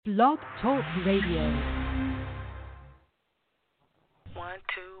Blog Talk Radio. 1 2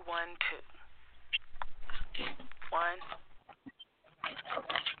 1 2 1.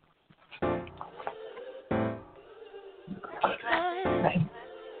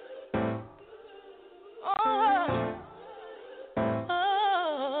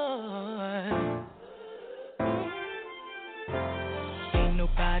 Ain't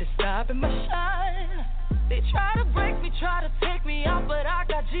nobody stopping my shine. They try to break me, try to take me out, but I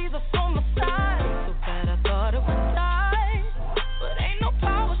got Jesus on my side. So bad I thought it would die, but ain't no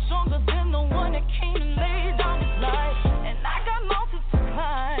power stronger than the one that came and laid down his life. And I got mountains to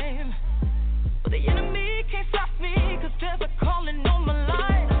climb, but the enemy can't stop me, 'cause there's a calling on my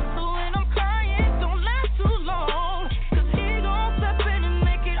life. So when I'm crying, don't last too long, 'cause he gon' step in and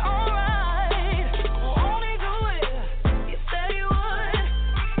make it alright. Won't he do it? He said he would.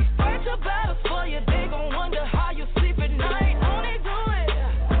 Fight your battles for you, they gon' wonder how you sleep at night. Won't he do it?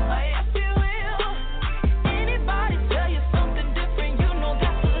 Yes, he will. Anybody tell you something different, you know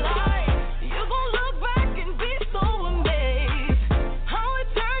that's a lie. You gon' look back and be so amazed. How it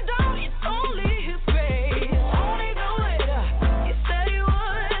turned out, it's only his grace. Won't he do it? He said he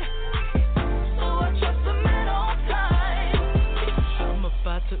would. So I trust him at all times. I'm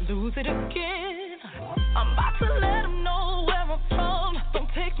about to lose it again. I'm about to let him know where I'm from. Don't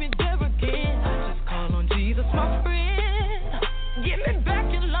take me there again. I just call on Jesus, my friend. Get me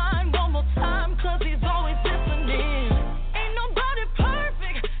back in line one more time, 'cause he's always listening. Ain't nobody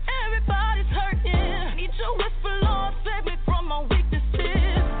perfect, everybody's hurting. Need your whisper, Lord, save me from my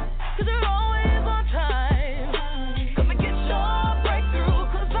weaknesses, 'cause you're always on time. Come and get your breakthrough,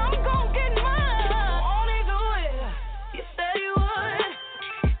 'cause I'm gon' get mine. Won't he do it? He said he would.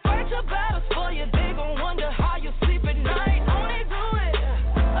 Fight your battles for you, they gon' wonder how you sleep at night. Won't he do it?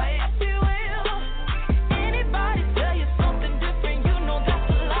 Yes, he will. Anybody tell you something different, you know that's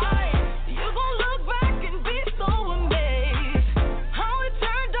a lie. You gon' look back and be so amazed. How it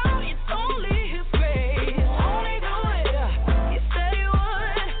turned out, it's only his grace. Won't he do it? He said he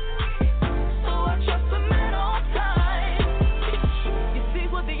would. So I trust him at all times. You see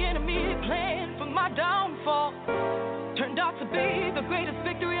what the enemy planned for my downfall turned out to be the greatest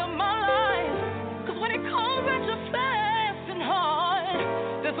victory of my life. 'Cause when it comes at you fast and hard,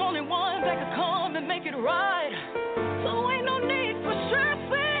 there's only one that can come and make it right. So ain't no need for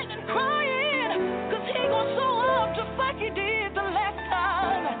stressing and crying, 'cause he gon' show up just like he did the last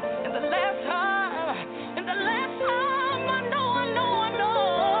time. And the last time, and the last time, I know.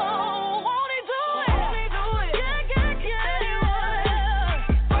 Won't he do it? Won't he do it? Yeah. He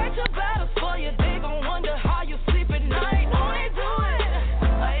would. Fight your battles for you, they gon' wonder how you sleep at night. Won't he do it?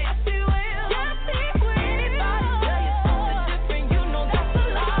 Yes, he will. Yes, he will. Anybody tell you something different, you know that's a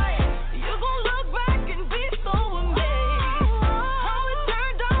lie. You gon' look back and be so amazed. How it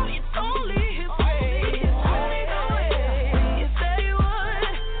turned out, it's only his grace. Won't he do it? He said he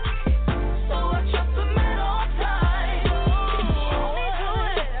would. So I trust him at all times. Won't he do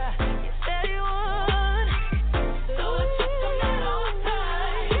it? He said he would. So I trust him at all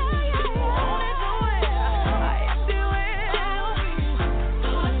times. Won't he do it? Yes, he will. So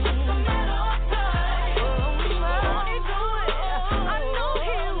I trust him at all times. Won't he do it? I know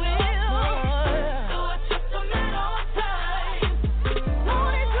he will. So I trust him at all times.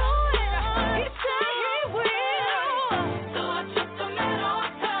 Won't he do it? He said he will. So I trust him at all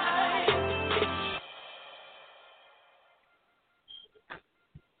times.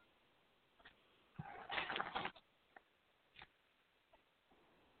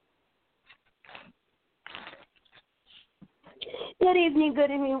 Good evening,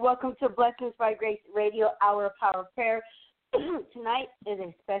 good evening. Welcome to Blessings by Grace Radio, Hour of Power of Prayer. Tonight is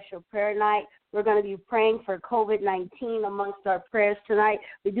a special prayer night. We're going to be praying for COVID-19 amongst our prayers tonight.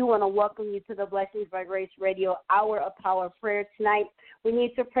 We do want to welcome you to the Blessings by Grace Radio, Hour of Power of Prayer tonight. We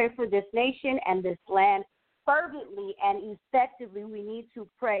need to pray for this nation and this land fervently and effectively. We need to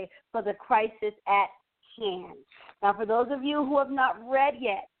pray for the crisis at hand. Now, for those of you who have not read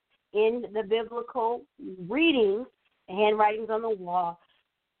yet in the biblical readings, handwritings on the wall,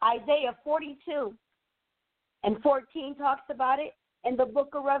 Isaiah 42:14 talks about it, and the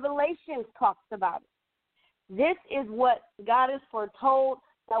book of Revelations talks about it. This is what God has foretold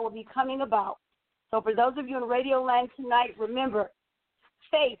that will be coming about. So for those of you in Radio Land tonight, remember,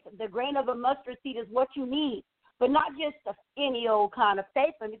 faith, the grain of a mustard seed is what you need, but not just any old kind of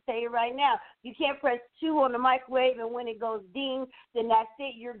faith. Let me tell you right now, you can't press 2 on the microwave and when it goes ding, then that's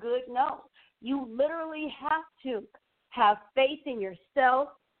it, you're good. No, you literally have to have faith in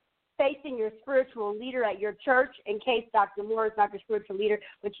yourself, facing your spiritual leader at your church, in case Dr. Moore is not your spiritual leader,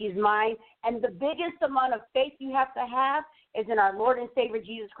 but she's mine. And the biggest amount of faith you have to have is in our Lord and Savior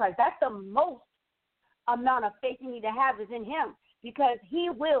Jesus Christ. That's the most amount of faith you need to have is in him, because he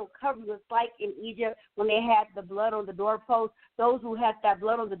will cover you. It's like in Egypt when they had the blood on the doorpost. Those who had that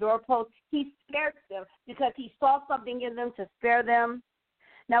blood on the doorpost, he spared them because he saw something in them to spare them.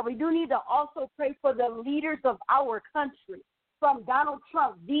 Now, we do need to also pray for the leaders of our country, from Donald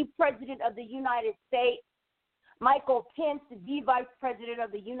Trump, the President of the United States, Michael Pence, the Vice President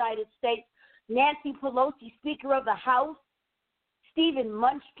of the United States, Nancy Pelosi, Speaker of the House, Stephen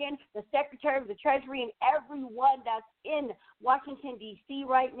Mnuchin, the Secretary of the Treasury, and everyone that's in Washington, D.C.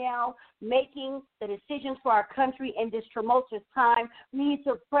 right now, making the decisions for our country in this tumultuous time. We need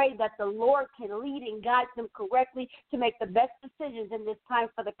to pray that the Lord can lead and guide them correctly to make the best decisions in this time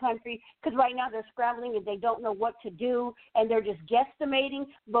for the country, because right now they're scrambling and they don't know what to do, and they're just guesstimating.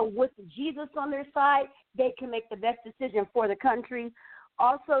 But with Jesus on their side, they can make the best decision for the country.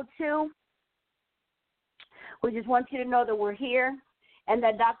 Also, too, we just want you to know that we're here and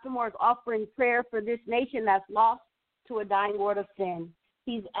that Dr. Moore is offering prayer for this nation that's lost to a dying world of sin.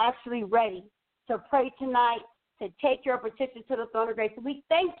 He's actually ready to pray tonight, to take your petition to the throne of grace. We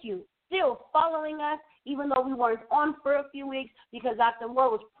thank you still following us, even though we weren't on for a few weeks, because Dr. Moore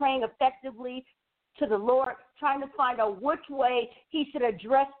was praying effectively to the Lord, trying to find out which way he should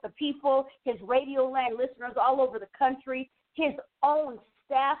address the people, his Radio Land listeners all over the country, his own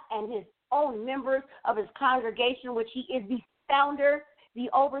staff, and his own members of his congregation, which he is the founder, the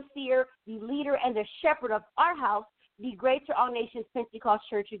overseer, the leader, and the shepherd of our house, the Greater All Nations Pentecost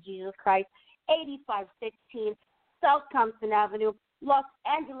Church of Jesus Christ, 8516 South Compton Avenue, Los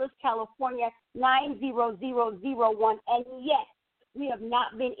Angeles, California, 90001. And yes, we have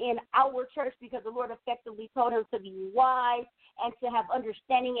not been in our church because the Lord effectively told him to be wise and to have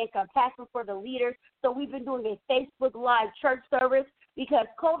understanding and compassion for the leaders. So we've been doing a Facebook Live church service because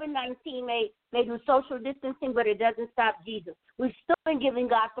COVID-19 may do social distancing, but it doesn't stop Jesus. We've still been giving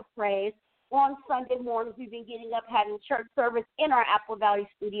God the praise. On Sunday mornings, we've been getting up, having church service in our Apple Valley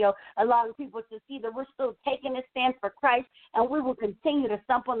studio, allowing people to see that we're still taking a stand for Christ, and we will continue to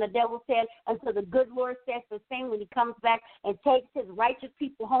stomp on the devil's head until the good Lord says the same when he comes back and takes his righteous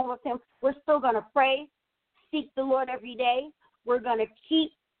people home with him. We're still going to pray, seek the Lord every day. We're going to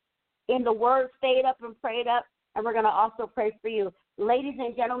keep in the word, stayed up and prayed up, and we're going to also pray for you. Ladies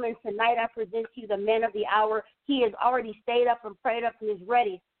and gentlemen, tonight I present to you the man of the hour. He has already stayed up and prayed up and is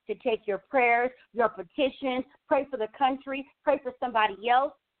ready to take your prayers, your petitions, pray for the country, pray for somebody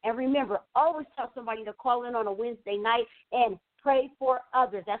else. And remember, always tell somebody to call in on a Wednesday night and pray for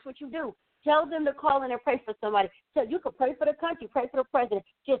others. That's what you do. Tell them to call in and pray for somebody. So you can pray for the country, pray for the president.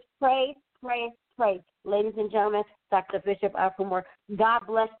 Just pray, pray, pray. Ladies and gentlemen, Dr. Bishop Alfamore, God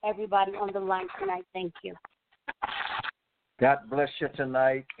bless everybody on the line tonight. Thank you. God bless you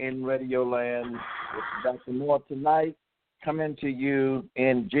tonight in Radio Land. It's Dr. Moore tonight, coming to you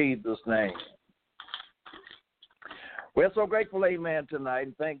in Jesus' name. We're so grateful, amen, tonight.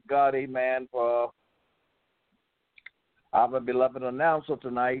 And thank God, amen, for our beloved announcer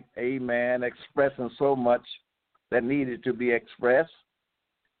tonight, amen, expressing so much that needed to be expressed.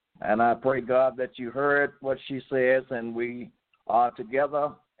 And I pray, God, that you heard what she says, and we are together,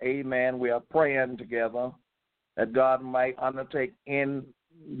 amen. We are praying together that God might undertake in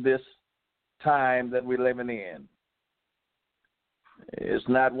this time that we're living in. It's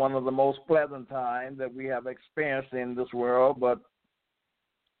not one of the most pleasant times that we have experienced in this world, but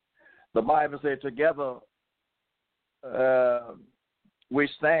the Bible says together we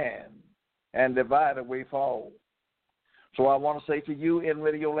stand, and divided we fall. So I want to say to you in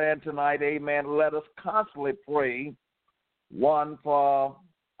Radio Land tonight, amen, let us constantly pray one for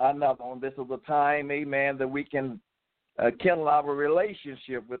another. This is a time, amen, that we can kindle our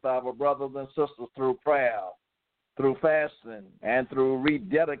relationship with our brothers and sisters through prayer, through fasting, and through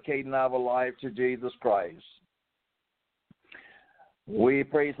rededicating our life to Jesus Christ. We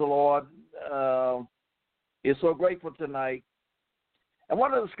praise the Lord. It's so grateful tonight. And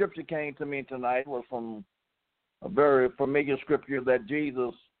one of the scripture came to me tonight was from a very familiar scripture that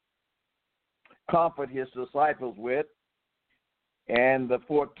Jesus comforted his disciples with. And the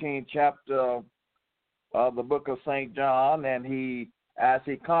 14th chapter of the book of St. John, and as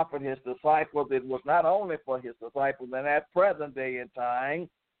he comforted his disciples, it was not only for his disciples in that present day and time,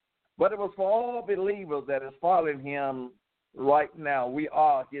 but it was for all believers that is following him right now. We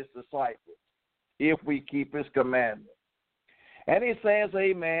are his disciples if we keep his commandments. And he says,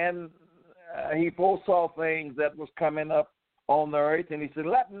 amen, he foresaw things that was coming up on the earth, and he said,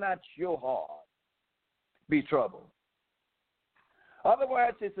 let not your heart be troubled.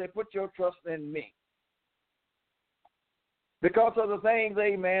 Otherwise, he said, put your trust in me. Because of the things,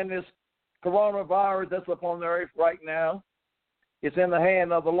 amen, this coronavirus that's upon the earth right now, it's in the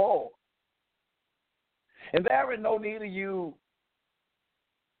hand of the Lord. And there is no need of you,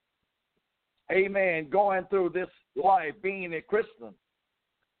 amen, going through this life, being a Christian,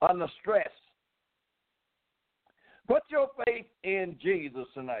 under stress. Put your faith in Jesus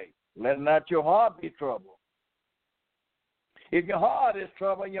tonight. Let not your heart be troubled. If your heart is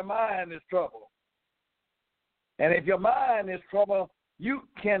troubled, your mind is troubled. And if your mind is troubled, you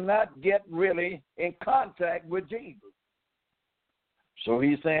cannot get really in contact with Jesus. So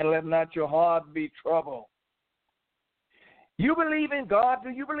he's saying, let not your heart be troubled. You believe in God? Do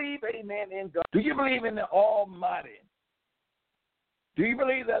you believe, amen, in God? Do you believe in the Almighty? Do you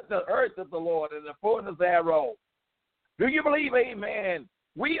believe that the earth is the Lord and the fullness thereof? Do you believe, amen,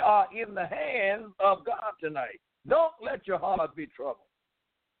 we are in the hands of God tonight? Don't let your heart be troubled.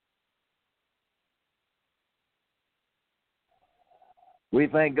 We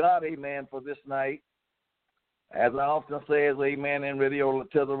thank God, amen, for this night. As I often say, amen, in radio,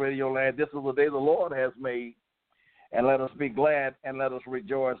 to the radio land, this is the day the Lord has made, and let us be glad and let us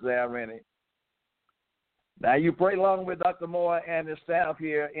rejoice therein. Now, you pray along with Dr. Moore and his staff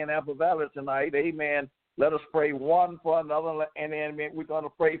here in Apple Valley tonight, amen. Let us pray one for another, and then we're going to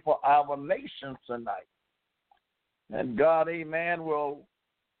pray for our nation tonight. And God, amen, will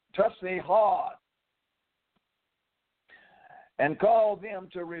touch their heart and call them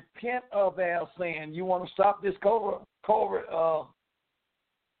to repent of their sin. You want to stop this COVID-19?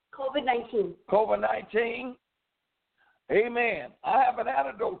 COVID-19? Amen. I have an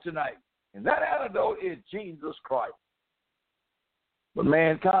antidote tonight, and that antidote is Jesus Christ. But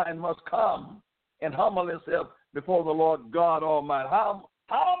mankind must come and humble himself before the Lord God Almighty. How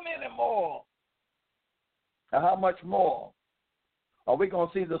many more? And how much more are we going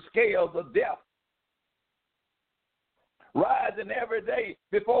to see the scales of death rising every day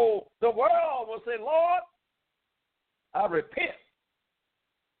before the world will say, Lord, I repent.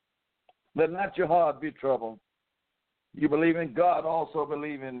 Let not your heart be troubled. You believe in God, also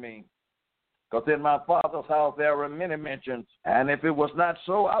believe in me. Because in my Father's house there are many mansions, and if it was not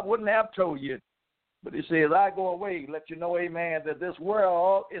so, I wouldn't have told you. But he says, I go away, let you know, amen, that this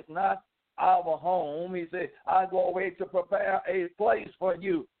world is not our home. He said, I go away to prepare a place for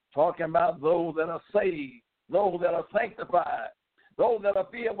you. Talking about those that are saved, those that are sanctified, those that are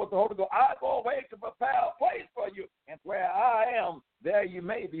filled with the Holy Ghost. I go away to prepare a place for you. And where I am, there you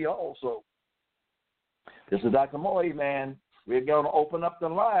may be also. This is Dr. Moore, amen. We're going to open up the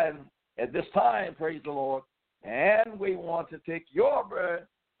line at this time, praise the Lord. And we want to take your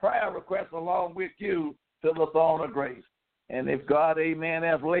prayer request along with you to the throne of grace. And if God, amen,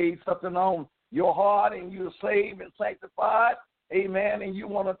 has laid something on your heart and you're saved and sanctified, amen, and you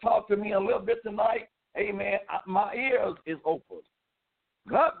want to talk to me a little bit tonight, amen, my ears is open.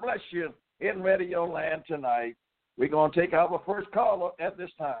 God bless you in Radio Land tonight. We're going to take our first caller at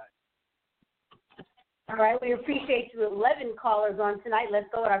this time. All right, we appreciate you 11 callers on tonight. Let's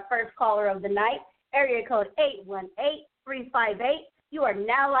go with our first caller of the night, area code 818-358. You are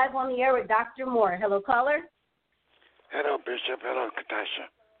now live on the air with Dr. Moore. Hello, caller. Hello, Bishop. Hello, Katasha.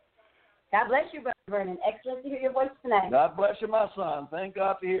 God bless you, Brother Vernon. Excellent to hear your voice tonight. God bless you, my son. Thank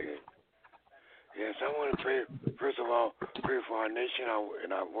God to hear you. Yes, I want to pray, first of all, pray for our nation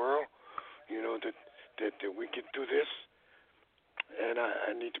and our world, you know, that we get through this. And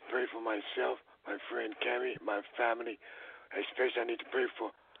I need to pray for myself, my friend Cammy, my family. Especially I need to pray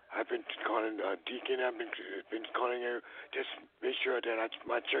for, I've been calling Deacon, I've been calling her, just make sure that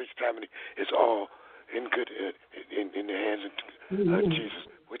my church family is all in good, in the hands of Jesus,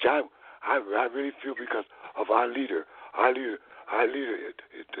 which I really feel because of our leader,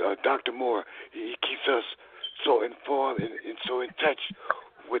 Dr. Moore. He keeps us so informed and so in touch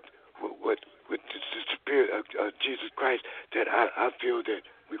with the Spirit of Jesus Christ that I feel that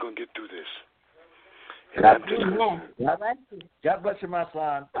we're going to get through this. God bless you, my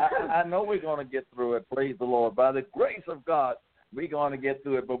son. I know we're going to get through it. Praise the Lord. By the grace of God, we're going to get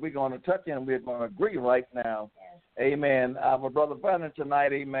through it, but we're going to touch it and we're going to agree right now. Yes. Amen. Our brother Vernon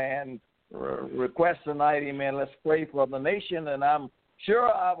tonight, amen. Request tonight, amen. Let's pray for the nation, and I'm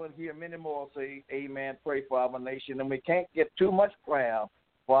sure I will hear many more say, amen, pray for our nation, and we can't get too much prayer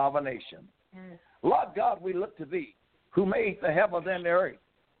for our nation. Yes. Lord God, we look to thee, who made the heavens and the earth.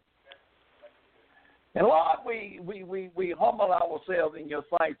 And Lord, we humble ourselves in your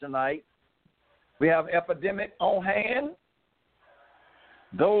sight tonight. We have epidemic on hand.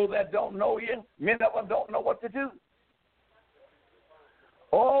 Those that don't know you, many of them don't know what to do.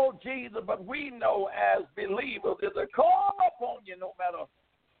 Oh, oh, Jesus, but we know as believers that to call upon you no matter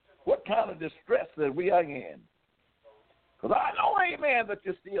what kind of distress that we are in. Because I know, amen, that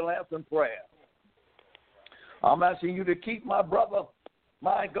you're still answering prayer. I'm asking you to keep my brother,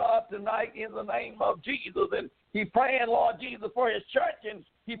 my God, tonight in the name of Jesus. And he praying, Lord Jesus, for his church. And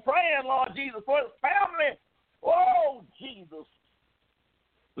he praying, Lord Jesus, for his family. Oh, Jesus.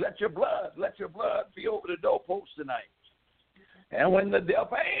 Let your blood be over the doorpost tonight. And when the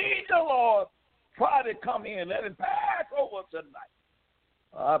death angel, Lord, try to come in, let him pass over tonight.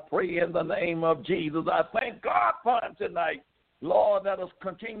 I pray in the name of Jesus. I thank God for him tonight. Lord, let us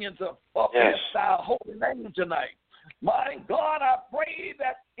continue to uplift our holy name tonight. My God, I pray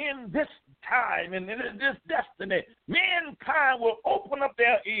that in this time and in this destiny, mankind will open up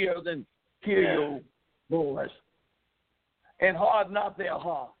their ears and hear your voice and harden not their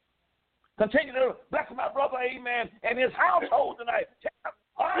heart. Continue to bless my brother, amen, and his household tonight.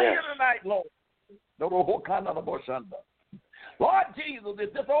 Tonight, Lord. Lord Jesus,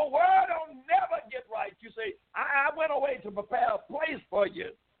 if this old world don't never get right, you say, I went away to prepare a place for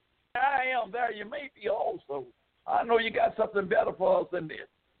you. I am there. You may be also. I know you got something better for us than this.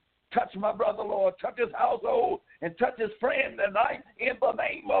 Touch my brother, Lord. Touch his household and touch his friend tonight in the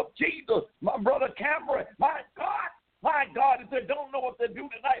name of Jesus. My brother Cameron, my God, if they don't know what to do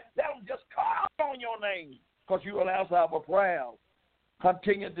tonight, let them just call on your name because you will answer our prayers.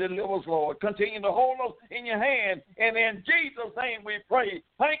 Continue to deliver us, Lord. Continue to hold us in your hand. And in Jesus' name we pray.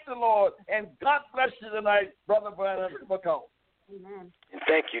 Thank the Lord. And God bless you tonight, Brother Brandon McCall. Amen.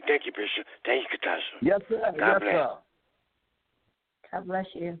 Thank you, Bishop. Thank you, Katasha. Yes, sir. God bless. Sir. God bless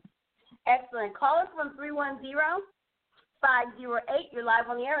you. Excellent. Call us from 310-508. You're live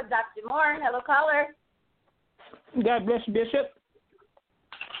on the air with Dr. Moore. Hello, caller. God bless you, Bishop.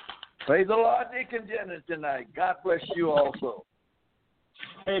 Praise the Lord, Deacon Jennings tonight. God bless you also.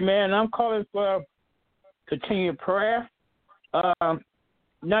 Amen. I'm calling for continued prayer,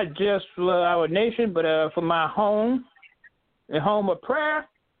 not just for our nation, but for my home, the home of prayer,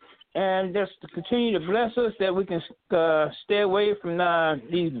 and just to continue to bless us that we can stay away from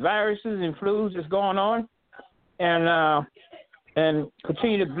these viruses and flus that's going on, and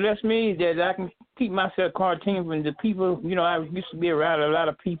continue to bless me that I can keep myself quarantined from the people. You know, I used to be around a lot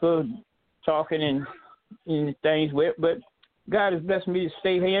of people talking and things with, but God has blessed me to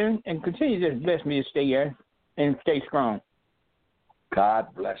stay here and continue to bless me to stay here and stay strong. God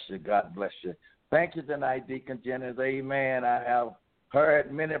bless you. God bless you. Thank you tonight, Deacon Jennings. Amen. I have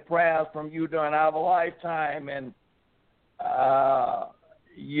heard many prayers from you during our lifetime. And,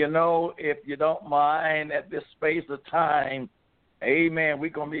 you know, if you don't mind at this space of time, amen,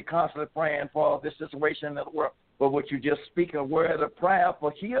 we're going to be constantly praying for this situation in the world. But would you just speak a word of prayer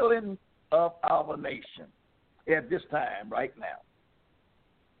for healing of our nation at this time, right now?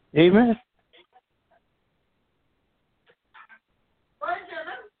 Amen.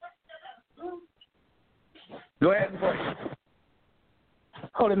 Go ahead and pray.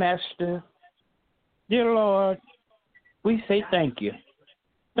 Holy Master, dear Lord, we say thank you.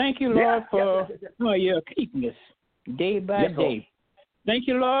 Thank you, Lord, for your keeping us day by day. Thank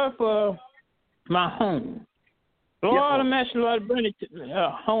you, Lord, for my home. Lord, I'm asking, Lord, bring it to a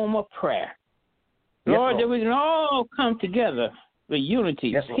home of prayer. Lord, that we can all come together with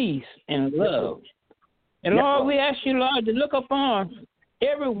unity, peace, and love. And Lord, we ask you, Lord, to look upon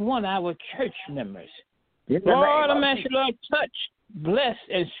every one of our church members. Lord, I'm asking you, Lord, touch, bless,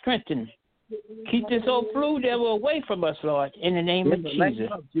 and strengthen. Keep this old flu devil away from us, Lord, in the name of Jesus.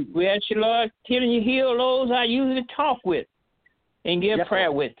 We ask you, Lord, can you heal those I usually talk with and give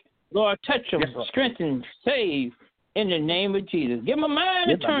prayer with? Lord, touch them, strengthen, save, in the name of Jesus. Give them a mind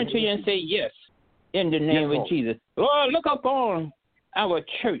to turn to you and say yes, in the name of Jesus. Lord, look upon our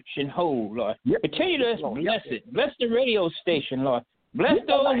church and whole, Lord. Continue to bless it. Bless the radio station, Lord. Bless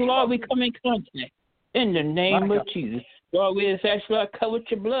those, Lord, we come in contact, in the name of Jesus. Lord, we just ask, Lord, cover with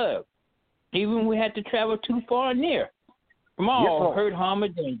your blood. Even when we had to travel too far and near, from all hurt, harm, or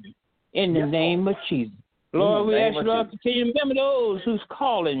danger, in the name of Jesus. Lord, we ask you, Lord, continue to remember those who's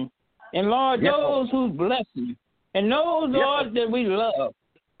calling, and Lord, those who's blessing, and those, Lord, that we love.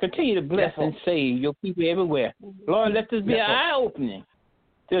 Continue to bless and save your people everywhere. Lord, let this be an eye-opening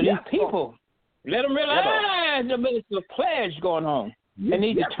to these people. Let them realize that there's a pledge going on. They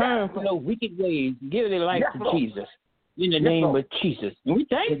need to turn from those wicked ways, give their life to Jesus. In the name of Jesus. And we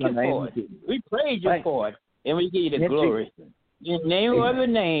thank you for it. We praise you for it. And we give you the glory. In the name of the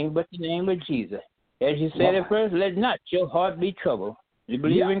name, but the name of Jesus. As you said at first, let not your heart be troubled. You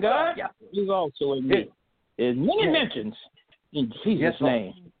believe in God? Believe also in me. There's many mentions in Jesus'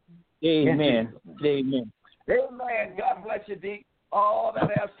 name. Amen. Amen. Amen. God bless you, Deke. all that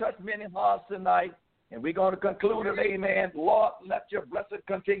has touched many hearts tonight. And we're going to conclude it, amen. Lord, let your blessing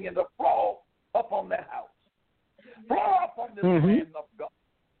continue to flow up on that house. Flow up on this land of God.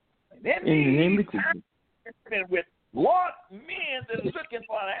 And in the name of Jesus. With Lord, men that are looking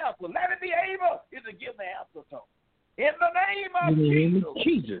for an answer, let it be able to give the answer to them. In the name of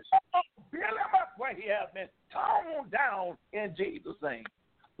Jesus. Build him up where he has been torn down in Jesus' name.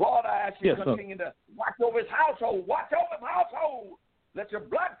 Lord, I ask you to continue to watch over his household. Watch over his household. Let your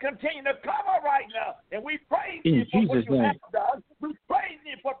blood continue to cover right now. And we praise you for what you have done. We praise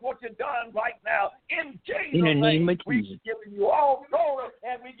you for what you've done right now. In Jesus' name, we're giving you all glory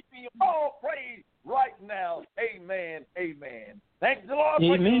and we're giving you all praise right now. Amen. Amen. Thank the Lord for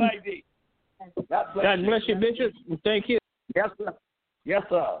your lady. God bless you, Bishop. Thank you. Yes, sir. Yes,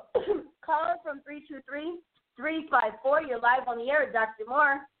 sir. Caller from 323-354. You're live on the air with Dr.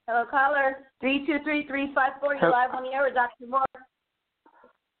 Moore. Hello, caller. 323-354. You're live on the air with Dr. Moore.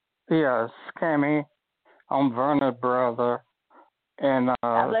 Yes, Cammy. I'm Verna's brother. And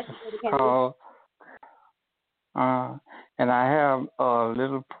and I have a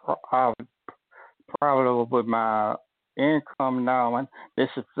little problem with my income now. And this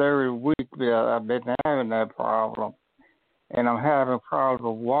is 30 week that I've been having that problem. And I'm having problems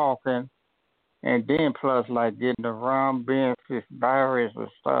with walking. And then plus like getting around, being this virus and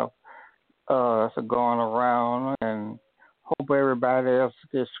stuff that's going around, and hope everybody else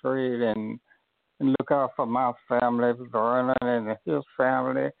gets straight and look out for my family, Vernon and his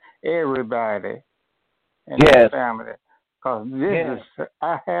family, everybody and his family. Because this is,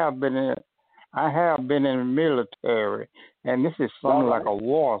 I have been in the military, and this is something like a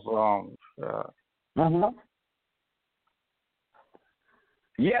war zone.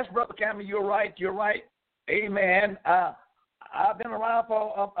 Yes, Brother Cameron, you're right. You're right. Amen. I've been around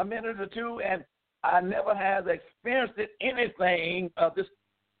for a minute or two, and I never have experienced anything of this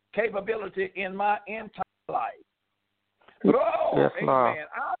capability in my entire life. Yes, amen. Our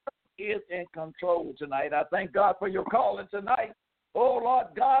God is in control tonight. I thank God for your calling tonight. Oh,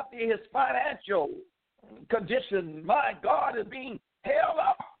 Lord God, his financial condition, my God, is being held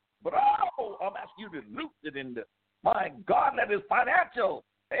up. But I'm asking you to loose it in the, my God, let his financial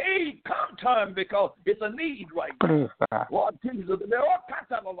aid come to him because it's a need right now. Lord Jesus, there are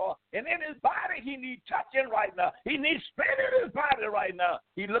cuts on the Lord. And in his body, he needs touching right now. He needs strength in his body right now.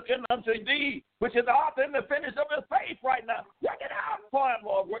 He's looking unto thee, which is the author and the finish of his faith right now. Work it out for him,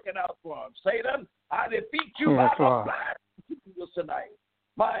 Lord. Work it out for him. Satan, I defeat you by the blood of Jesus tonight.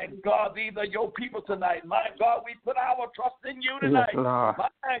 My God, these are your people tonight. My God, we put our trust in you tonight. My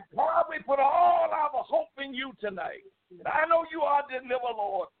God, we put all our hope in you tonight. And I know you are delivered,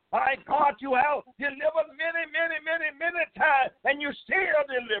 Lord. My God, you have delivered many times, and you're still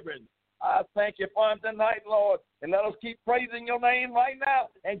delivering. I thank you for him tonight, Lord. And let us keep praising your name right now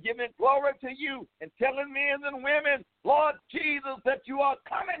and giving glory to you and telling men and women, Lord Jesus, that you are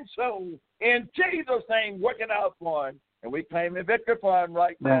coming soon. In Jesus' name, working out for him. And we claim the victory for him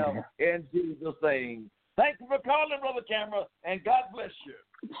right now in Jesus' name. Thank you for calling, Brother Cameron, and God bless you.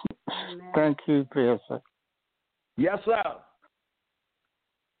 Thank you, Bishop. Yes, sir.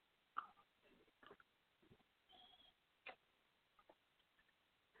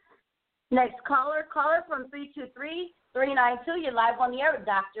 Next caller from 323-392. You're live on the air with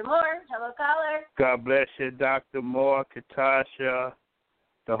Dr. Moore. Hello, caller. God bless you, Dr. Moore, Katasha,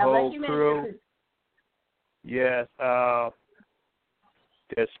 the whole crew. Yes,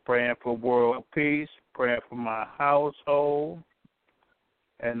 just praying for world peace, praying for my household,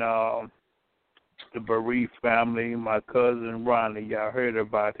 and the bereaved family, my cousin Ronnie. Y'all heard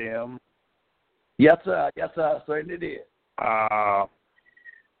about him. Yes, sir. Yes, sir. Certainly did.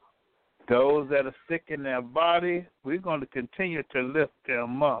 Those that are sick in their body, we're going to continue to lift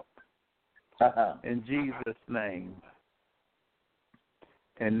them up in Jesus' name.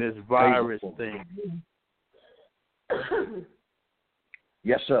 And this virus thing.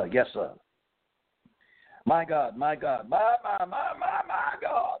 Yes, sir. Yes, sir. My God, my God, my God,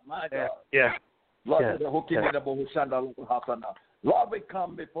 my God. Yeah. Lord, Lord, we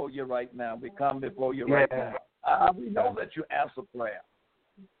come before you right now. We come before you right now. We know that you answer prayer.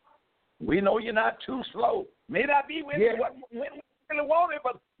 We know you're not too slow. May not be when we really want it,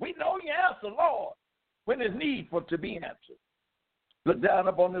 but we know you answer, Lord, when there's need for it to be answered. Look down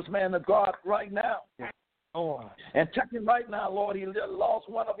upon this man of God right now. And check him right now, Lord. He lost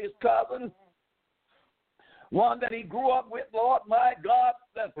one of his cousins, one that he grew up with, Lord, my God,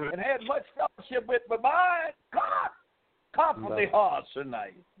 and had much fellowship with. But my God, comfort their hearts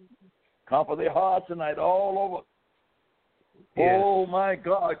tonight. Comfort their hearts tonight all over. Yes. Oh, my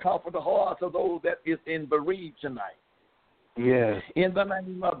God, comfort the hearts of those that is in bereaved tonight. Yes. In the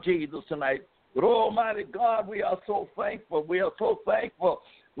name of Jesus tonight. But Almighty God, we are so thankful. We are so thankful.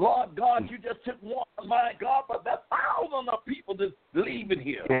 Lord God, you just took one, my God, but there's thousands of people just leaving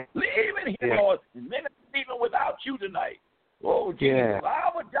here. Leaving here, Lord. Many people without you tonight. Oh, Jesus.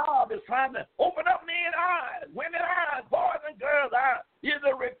 Our job is trying to open up men's eyes, women's eyes, boys and girls' eyes. You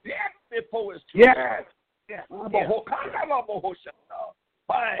to repent before it's too late. Yes. My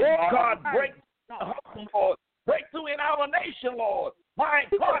God, break the home, Lord. Breakthrough in our nation, Lord. My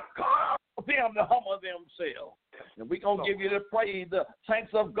God, call them to humble themselves. And we're going to give you the praise. The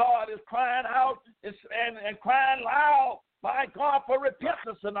saints of God is crying out and crying loud, my God, for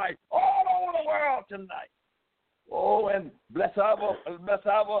repentance tonight. All over the world tonight. Oh, and bless our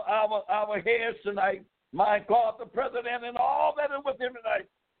heads tonight. My God, the president and all that is with him tonight.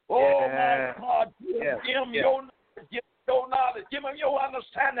 Oh, my God, give him your knowledge. Give him your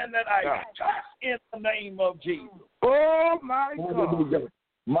understanding tonight. Trust in the name of Jesus. Oh, my God.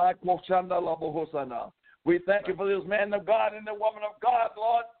 We thank you for this man of God and the woman of God,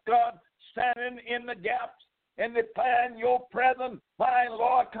 Lord God, standing in the gaps and declaring your presence. My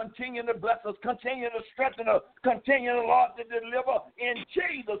Lord, continue to bless us, continue to strengthen us, continue, Lord, to deliver in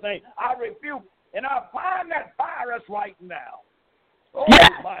Jesus' name. I rebuke and I bind that virus right now. Oh,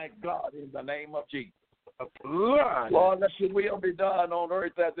 my God, in the name of Jesus. Lord, let your will be done on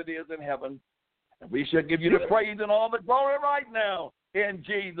earth as it is in heaven. And we shall give you the praise and all the glory right now in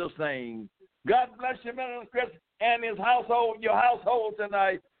Jesus' name. God bless you, Minister Chris, and his household, your household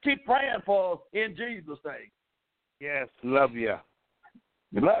tonight. Keep praying for us in Jesus' name. Yes, love you.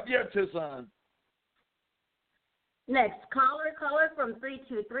 Love you too, son. Next caller from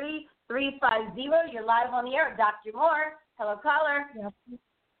 323-350. You're live on the air. Dr. Moore. Hello, caller.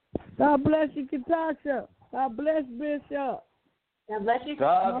 God bless you, Katasha. God bless Bishop. God bless you.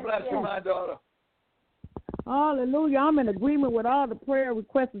 God bless you, my daughter. Hallelujah. I'm in agreement with all the prayer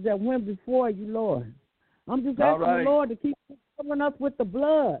requests that went before you, Lord. I'm just asking the Lord to keep covering us with the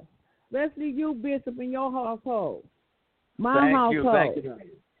blood, especially you, Bishop, in your household. My household.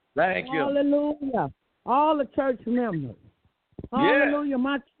 Thank you. Hallelujah. All the church members. Hallelujah.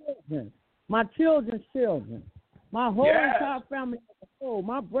 My children. My children's children. My whole entire family,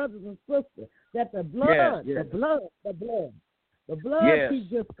 my brothers and sisters, that the blood keeps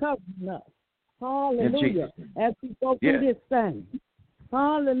just covering us. Hallelujah. As we go through this thing.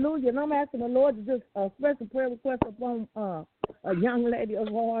 Hallelujah. And I'm asking the Lord to just special prayer request upon a young lady of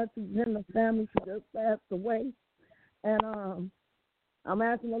ours who's in the family. She just passed away. And I'm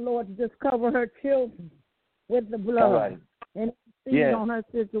asking the Lord to just cover her children with the blood. And see on her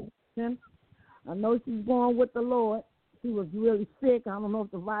situation. I know she's going with the Lord. She was really sick. I don't know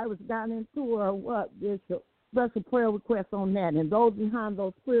if the virus got into her or what, Bishop. Special prayer request on that. And those behind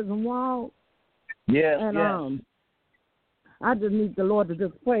those prison walls. I just need the Lord to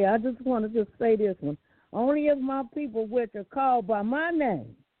just pray. I just want to just say this one. Only if my people which are called by my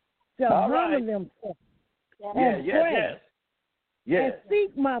name shall humble themselves and pray and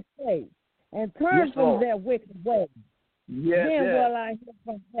seek my face and turn from their wicked ways. Then will I hear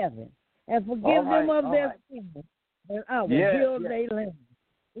from heaven and forgive them of their sins, and I will heal their land.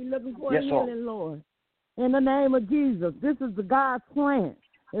 We're looking for a healing, Lord. In the name of Jesus, this is the God's plan.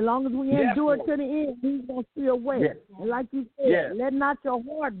 As long as we endure to the end, He's going to see a way. And like you said, let not your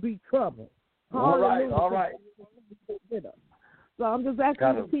heart be troubled. All right. So I'm just asking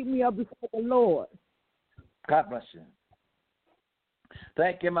you to keep me up before the Lord. God bless you.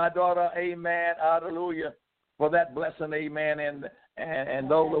 Thank you, my daughter. Amen. Hallelujah. For that blessing. Amen. And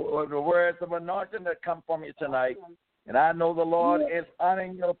those are the words of anointing that come from you tonight. And I know the Lord is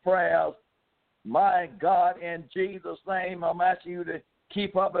honoring your prayers. My God, in Jesus' name, I'm asking you to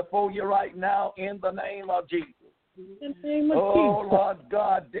keep up before you right now in the name of Jesus. Lord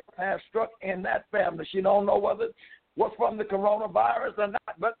God, death has struck in that family. She don't know whether it was from the coronavirus or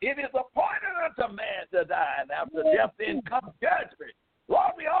not, but it is appointed unto man to die, and after death then comes judgment.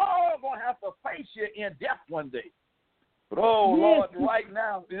 Lord, we all going to have to face you in death one day. But, Lord, right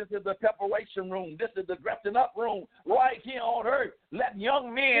now, this is the preparation room. This is the dressing up room right here on earth. Let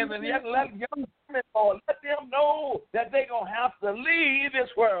young men and let young women, Lord, let them know that they're going to have to leave this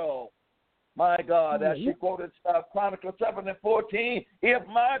world. My God, as she quoted Chronicles 7:14, if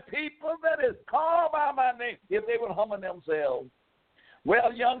my people that is called by my name, if they would humble themselves.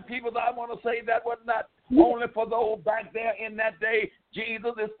 Well, young people, I want to say that was not only for those back there in that day.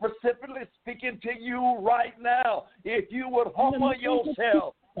 Jesus is specifically speaking to you right now. If you would humble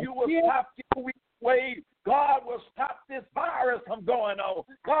yourself, you will stop your weak ways. God will stop this virus from going on.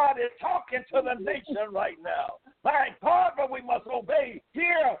 God is talking to the nation right now. My God, but we must obey,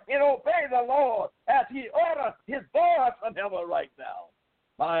 hear, and obey the Lord as He orders His voice from heaven.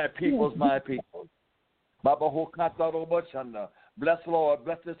 My peoples, my peoples. Bless, Lord.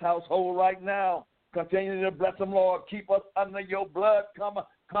 Bless this household right now. Continue to bless them, Lord. Keep us under your blood. Cover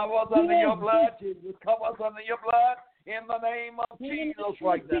us under your blood, Jesus. Cover us under your blood in the name of Jesus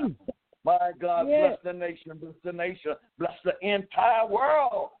right now. My God, bless the nation, bless the entire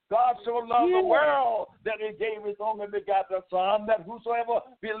world. God so loved the world that he gave his only begotten Son, that whosoever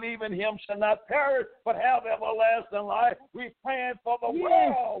believe in him shall not perish, but have everlasting life. We're praying for the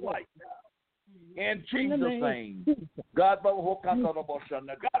world right now. In Jesus' name. God bless you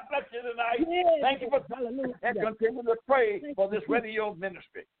tonight. Thank you for coming and continue to pray for this radio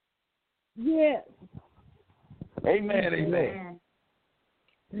ministry. Yes. Amen.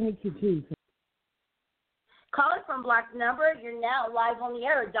 Thank you, Jesus. Caller from block number, you're now live on the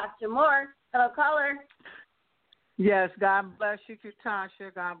air. Dr. Moore. Hello, caller. Yes, God bless you, Katasha.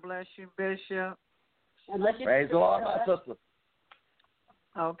 God bless you, Bishop. Praise the Lord, my sister.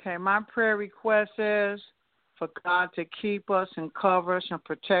 Okay, my prayer request is for God to keep us and cover us and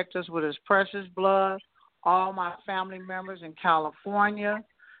protect us with his precious blood. All my family members in California,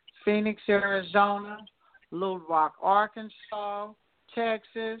 Phoenix, Arizona, Little Rock, Arkansas,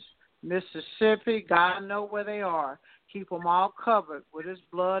 Texas, Mississippi, God know where they are. Keep them all covered with his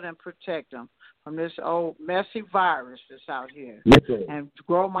blood and protect them from this old messy virus that's out here. And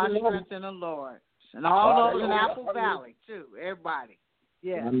grow my strength in the Lord. And all those in Apple Valley, too, everybody.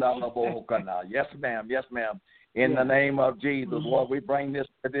 Yes. Yes, ma'am. Yes, ma'am. In the name of Jesus, Lord, we bring this.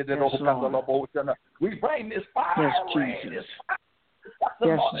 We bring this fire.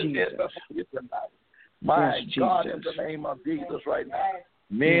 Yes, Jesus. My God, in the name of Jesus right now.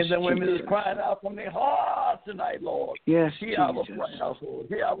 Men and women is crying out from their hearts tonight, Lord. Yes, Hear our prayers, Lord.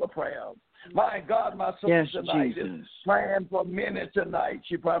 Hear our prayers. My God, my sister tonight is praying for many tonight.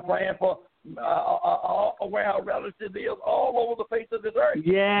 She's praying for where our relatives is all over the face of this earth.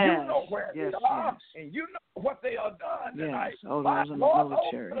 Yes. You know where they are, and you know what they are done tonight. Oh, those in the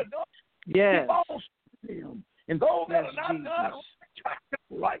military. Yes. And those that are not done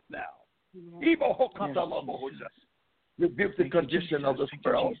right now. Rebuke the condition of this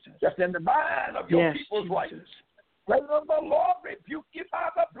world that's in the mind of your people's right. Pray of the Lord rebuke you by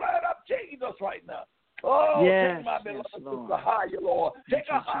the blood of Jesus right now. Oh, take my beloved sister higher, Lord. Take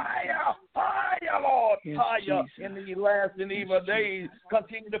a higher, Lord. Higher in the last and evil days.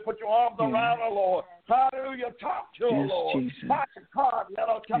 Continue to put your arms around her, Lord. Hallelujah. Talk to her, Lord. My God, let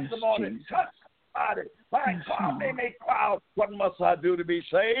her testimony touch somebody. My God, they may cry out, what must I do to be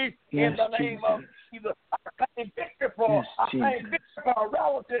saved? In the name of Jesus. I claim victory for our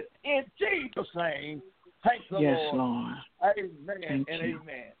relatives in Jesus' name. Thank the Lord. Amen and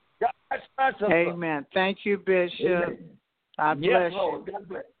amen. God bless. Amen. Thank you, Bishop. God bless you. God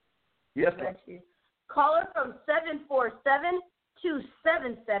bless. Yes, bless you. Caller from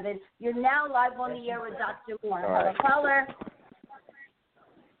 747-277. You're now live on the air with Dr. Moore. Hello, caller.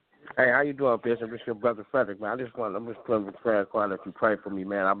 Hey, how you doing, Bishop? This is your brother Frederick, man. I'm just putting the prayer request that you pray for me,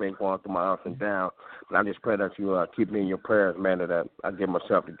 man. I've been going through my ups and downs, but I just pray that you keep me in your prayers, man, that I get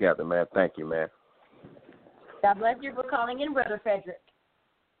myself together, man. Thank you, man. God bless you for calling in, Brother Frederick.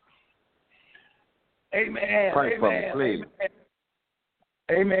 Amen. Pray for me, please.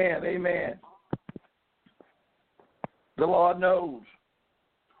 Amen. The Lord knows.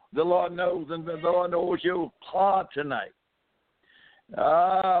 The Lord knows, and the Lord knows your heart tonight.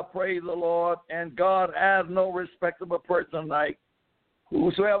 Praise the Lord. And God has no respect of a person tonight.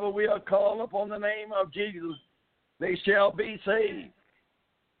 Whosoever we are called upon the name of Jesus, they shall be saved.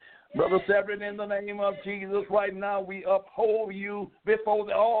 Brother Severin, in the name of Jesus, right now we uphold you before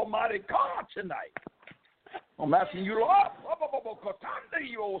the Almighty God tonight. I'm asking you, Lord,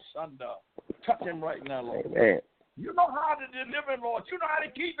 touch him right now, Lord. Amen. You know how to deliver him, Lord. You know how to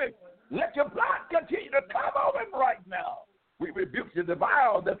keep him. Let your blood continue to cover him right now. We rebuke the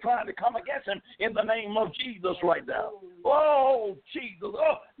devourer that's trying to come against him in the name of Jesus right now. Oh, Jesus.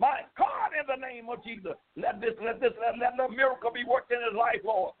 Oh, my God, in the name of Jesus. Let the miracle be worked in his life,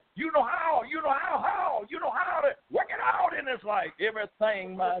 Lord. You know how to work it out in his life.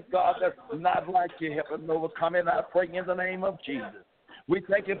 Everything, my God, that's not like you, help him overcome it. I pray in the name of Jesus. We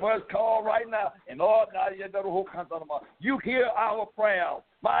thank you for his call right now. And Lord, you hear our prayer.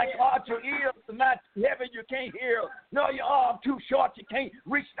 My God, your ears are not heavy, you can't hear. No, your arm too short, you can't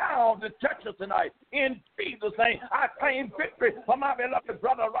reach down to touch us tonight. In Jesus' name, I claim victory for my beloved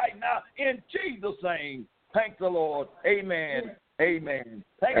brother right now. In Jesus' name. Thank the Lord. Amen. Amen.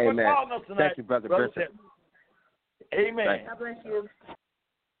 Thank you for calling us tonight. Thank you, Brother Bishop. Amen. God bless you.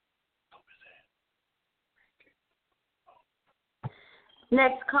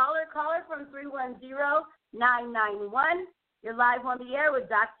 Next caller from 310-991. You're live on the air with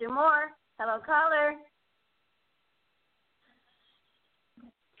Dr. Moore. Hello, caller.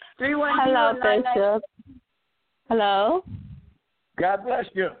 310. Hello, Bishop. Hello. God bless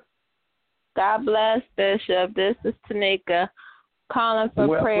you. God bless, Bishop. This is Tanika calling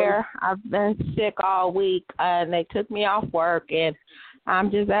for prayer. I've been sick all week, and they took me off work, and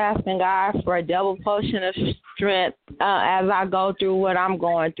I'm just asking God for a double portion of strength as I go through what I'm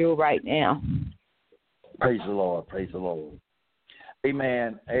going through right now. Praise the Lord. Praise the Lord.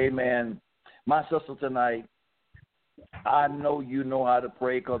 Amen. Amen. My sister tonight, I know you know how to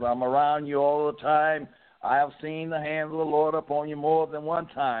pray because I'm around you all the time. I have seen the hand of the Lord upon you more than one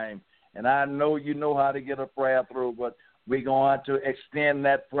time, and I know you know how to get a prayer through, but we're going to extend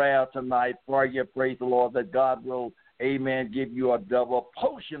that prayer tonight for you. Praise the Lord, that God will, amen, give you a double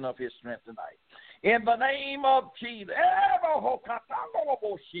portion of his strength tonight. In the name of Jesus,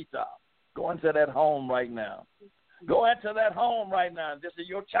 go into that home right now. Go into that home right now. This is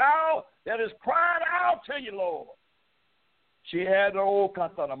your child that is crying out to you, Lord. She had her old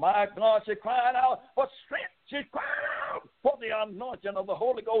concern. My God, she cried out for strength. She cried out for the anointing of the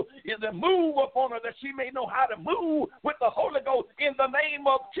Holy Ghost is to move upon her that she may know how to move with the Holy Ghost in the name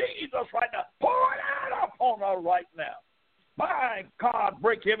of Jesus right now. Pour it out upon her right now. My God,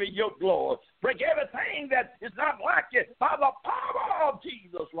 break every yoke, Lord. Break everything that is not like it by the power of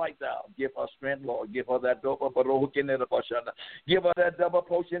Jesus right now. Give her strength, Lord. Give her that double portion. Give her that double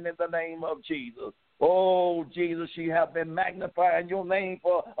portion in the name of Jesus. Oh, Jesus, she has been magnifying your name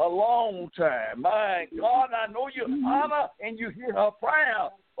for a long time. My God, I know you honor and you hear her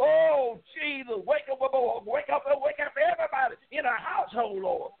prayer. Oh, Jesus, wake up everybody in her household,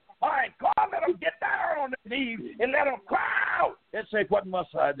 Lord. My God, let them get down on their knees and let them cry out and say, what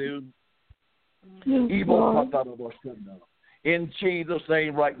must I do? In Jesus'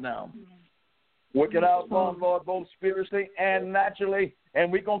 name right now. Work it out for them, Lord, both spiritually and naturally.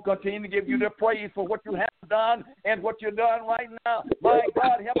 And we're going to continue to give you the praise for what you have done and what you're doing right now. My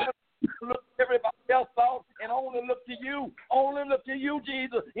God, help us look at everybody else out and only look to you. Only look to you,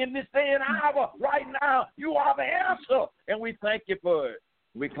 Jesus, in this day and hour. Right now, you are the answer, and we thank you for it.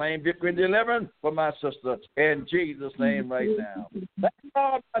 We claim victory and deliverance for my sister in Jesus' name right now. Thank you,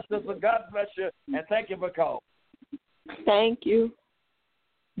 my sister. God bless you, and thank you for calling. Thank you.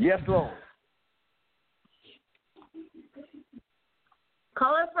 Yes, Lord.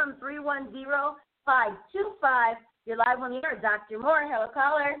 Caller from 310-525. You're live on the air. Dr. Moore. Hello,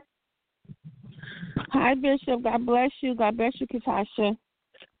 caller. Hi, Bishop. God bless you. God bless you, Katasha.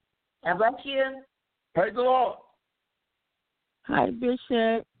 God bless you. Praise the Lord. Hi,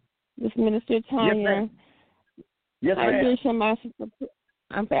 Bishop. This is Minister Tanya. Yes, Hi, ma'am. Bishop.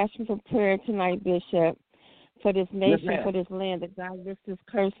 I'm asking for prayer tonight, Bishop, for this nation, yes, for this land, that God lifts this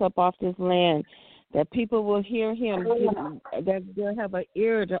curse up off this land, that people will hear him, that they'll have an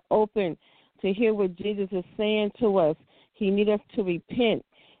ear to open to hear what Jesus is saying to us. He needs us to repent,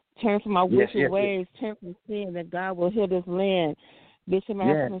 turn from our wicked ways, turn from sin, that God will heal this land. Bishop, I'm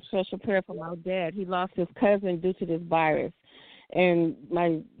asking a special prayer for my dad. He lost his cousin due to this virus. And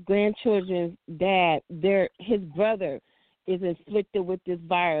my grandchildren's dad, his brother is inflicted with this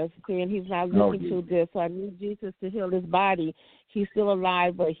virus, and he's not looking too good. So I need Jesus to heal his body. He's still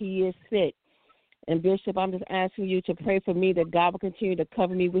alive, but he is sick. And, Bishop, I'm just asking you to pray for me that God will continue to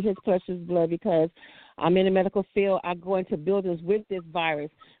cover me with his precious blood, because I'm in the medical field. I go into buildings with this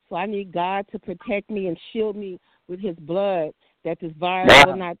virus. So I need God to protect me and shield me with his blood, that this virus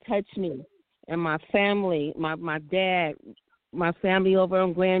will not touch me and my family, my dad, my family over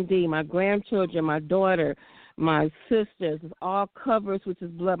on Grand D, my grandchildren, my daughter, my sisters. It's all covered with his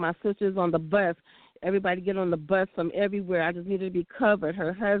blood. My sister's on the bus. Everybody get on the bus from everywhere. I just need to be covered.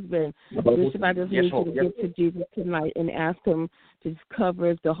 Her husband. Bishop, I just need you to get to Jesus tonight and ask him to just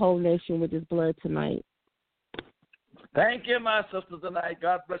cover the whole nation with his blood tonight. Thank you, my sister, tonight.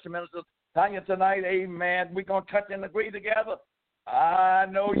 God bless you, Minister Tanya, tonight. Amen. We're going to touch and agree together. I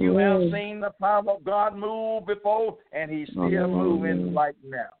know you have seen the power of God move before, and he's still moving right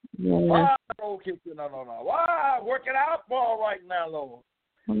now. Why work it out for her right now, Lord.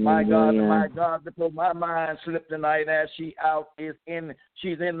 My God, because my mind slipped tonight as she's in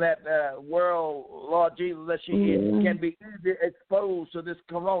that world, Lord Jesus, that she can be easily exposed to this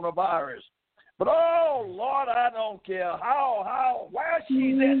coronavirus. But, oh, Lord, I don't care where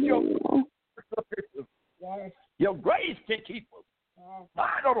she's at, your grace can keep her.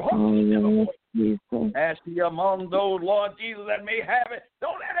 I don't hope as she among those, Lord Jesus, that may have it.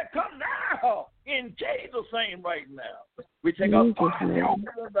 Don't let it come now in Jesus' name right now. We take authority in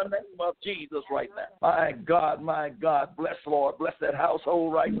the name of Jesus right now. My God, bless Lord. Bless that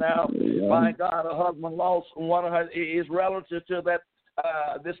household right now. My God, a husband lost one of his relatives to that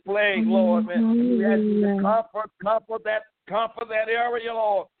this plague, Lord. Man. We ask you to comfort that area,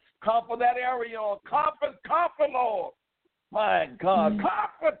 Lord. Comfort that area, Lord. Comfort, Lord. My God,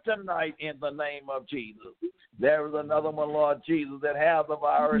 comfort tonight in the name of Jesus. There is another one, Lord Jesus, that has the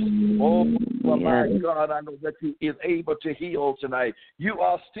virus. Oh, my God, I know that you is able to heal tonight. You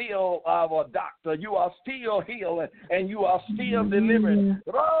are still our doctor. You are still healing, and you are still delivering.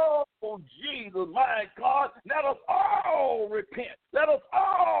 Oh, Jesus, my God, let us all repent. Let us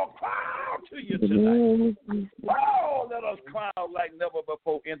all cry out to you tonight. Oh, let us cry out like never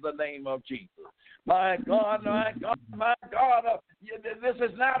before in the name of Jesus. My God, my God, my God, this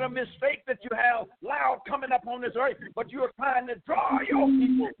is not a mistake that you have allowed coming up on this earth, but you are trying to draw your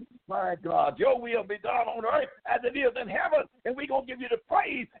people. My God, your will be done on earth as it is in heaven, and we're going to give you the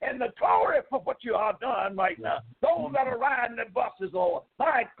praise and the glory for what you are done right now. Those that are riding the buses, Lord,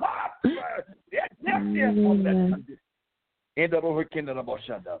 my God, they're on that condition. In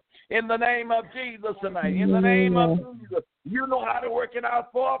the name of Jesus tonight, in the name of Jesus, you know how to work it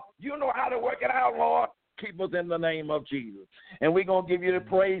out for us. You know how to work it out, Lord. Keep us in the name of Jesus. And we're going to give you the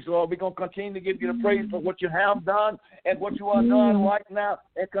praise, Lord. We're going to continue to give you the praise for what you have done and what you are doing right now,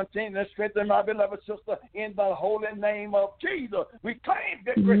 and continue to strengthen my beloved sister in the holy name of Jesus. We claim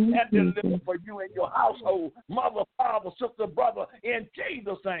victory and deliver for you and your household, mother, father, sister, brother, in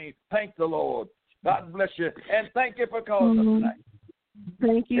Jesus' name. Thank the Lord. God bless you, and thank you for calling us tonight.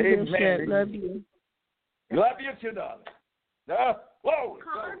 Thank you, Amen. Bishop. Love you. Love you too, darling. Whoa.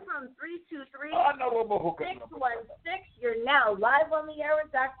 Caller from 323-616. You're now live on the air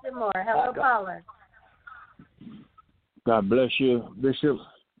with Dr. Moore. Hello, caller. God bless you, Bishop.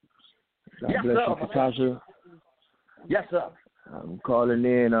 God bless you, sir. Katasha. Yes, sir. I'm calling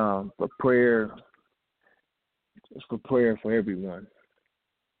in for prayer. Just for prayer for everyone.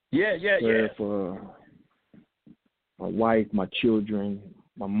 Prayer for my wife, my children,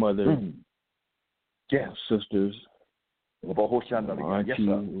 my mother, my sisters. My auntie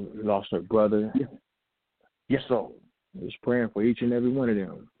lost her brother. Yes, sir. Just praying for each and every one of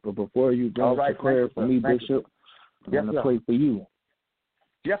them. But before you go to prayer for me, Bishop, I'm going to pray for you.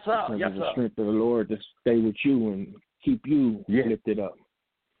 Yes, sir. Because the strength of the Lord to stay with you and keep you lifted up.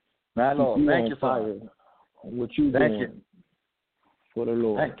 My Lord, thank you, Father. What you doing for the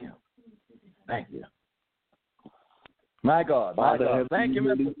Lord. Thank you. My God, Father, thank you,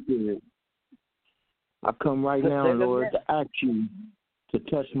 Holy Spirit. I come right now, Lord, to ask you to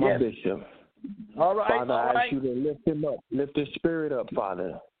touch my bishop. All right, Father, I ask you to lift him up, lift his spirit up,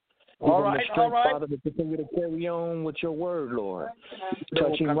 Father. Give him the strength, Father, to continue to carry on with your word, Lord.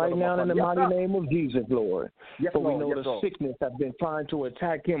 Touch him right now in the mighty name of Jesus, Lord. For we know the sickness has been trying to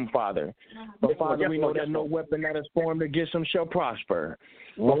attack him, Father. But, Father, we know that no weapon that is formed against him shall prosper.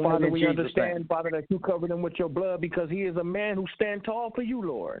 But, Father, we understand, Father, that you covered him with your blood because he is a man who stands tall for you,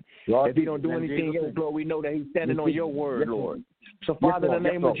 Lord. If he don't do anything else, Lord, we know that he's standing on your word, Lord. So, Father, in the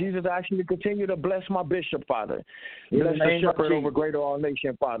name of Jesus, I ask you to continue to bless my bishop, Father. Bless the shepherd over Greater All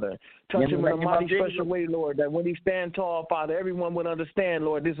Nation, Father. Touch him in a mighty special way, Lord, that when he stands tall, Father, everyone would understand,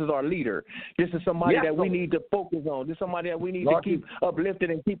 Lord, this is our leader. This is somebody that we need to focus on. This is somebody that we need to keep uplifted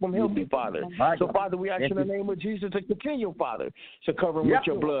and keep him healthy, Father. So, Father, we ask you in the name of Jesus to continue, Father, to cover him with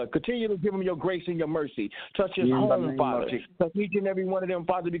your blood. Continue to give him your grace and your mercy. Touch his home, Father. Touch each and every one of them,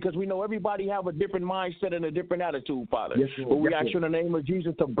 Father, because we know everybody have a different mindset and a different attitude, Father. But we ask you in the name of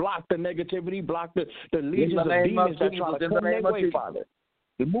Jesus to block the negativity, block the legions of demons that try to come their way, Father.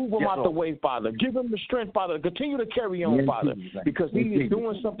 Move him out the way, Father. Give him the strength, Father. Continue to carry on, Father, because he is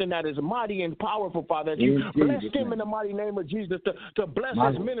doing something that is mighty and powerful, Father. That you bless him in the mighty name of Jesus to bless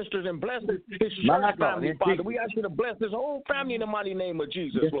his ministers and bless his church family, Father. We ask you to bless his whole family in the mighty name of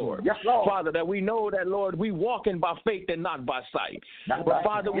Jesus, Lord. Father, that we know that, Lord, we walking by faith and not by sight. But,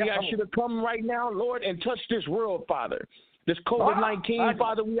 Father, we ask you to come right now, Lord, and touch this world, Father. This COVID-19,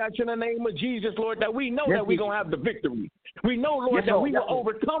 Father, we ask you in the name of Jesus, Lord, that we know that we're going to have the victory. We know, Lord, that we will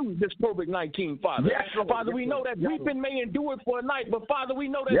overcome this COVID-19, Father. Father, we know that weeping may endure for a night, but, Father, we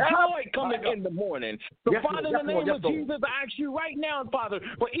know that joy coming in the morning. So, Father, in the name of Jesus, I ask you right now, Father,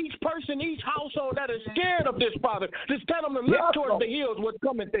 for each person, each household that is scared of this, Father, just tell them to look towards the hills what's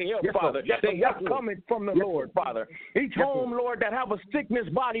coming to help, Father. They help coming from the Lord, Father. Each home, Lord, that have a sickness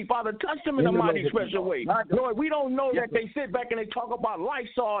body, Father, touch them in a mighty special way. Lord, we don't know that they sit back and they talk about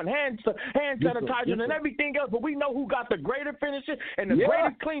Lysol and hand sanitizers and everything else, but we know who got the greater finisher and the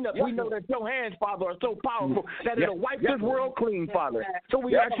greater cleanup. We know that your hands, Father, are so powerful that it'll wipe this world clean, Father. So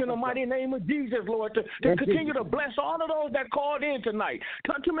we ask you in the mighty name of Jesus, Lord, to continue to bless all of those that called in tonight.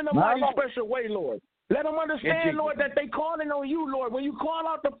 Touch them in a mighty special way, Lord. Let them understand, Lord, that they calling on you, Lord. When you call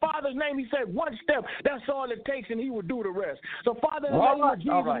out the Father's name, he said one step. That's all it takes, and he will do the rest. So, Father, in the name of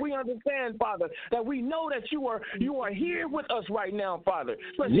Jesus, we understand, Father, that we know that you are here with us right now, Father.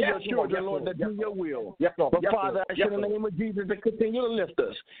 Especially your children, Lord, that do your will. But, Father, I ask you in the name of Jesus to continue to lift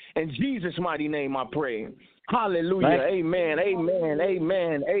us. In Jesus' mighty name, I pray. Hallelujah. Amen. Amen.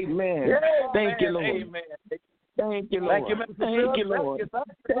 Amen. Amen. Thank you, Lord. Amen. Thank you, Lord. Thank you, Lord.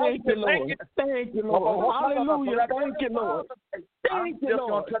 Thank you, Lord. Thank you, Lord. Hallelujah. Thank you, Lord. Thank you,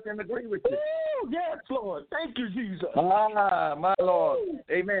 Lord. I'm just going to touch and agree with you. Yes, Lord. Thank you, Jesus. My Lord.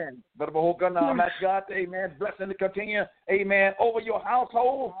 Amen. But I'm asking God, amen, blessing to continue, amen, over your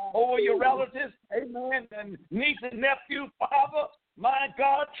household, over your relatives, amen, and nieces, nephews, father, my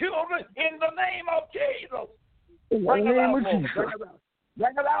God, children, in the name of Jesus. Bring it out, Lord.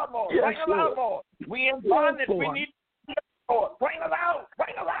 Bring it out, Lord. Bring it out, Lord. We in bondage. We need Lord. Bring it out. Bring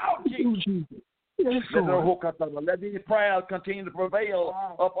it out, Jesus. Yes, Lord. Let these prayers continue to prevail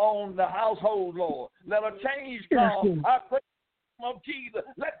upon the household, Lord. Let a change come. I pray of Jesus.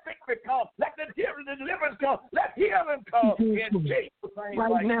 Let victory come. Let the deliverance come. Let healing come. In Jesus' name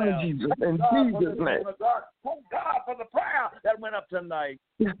right now. Jesus. In Jesus' name. Thank God for the prayer that went up tonight.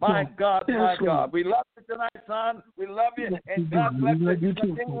 My God, my God. We love you tonight, son. We love you. And God bless you.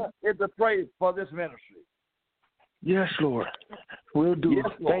 Continue to pray for this ministry. Yes, Lord. We'll do it.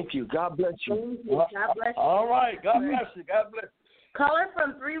 Thank you. God bless you. God bless you. All right. God bless you. God bless you. Caller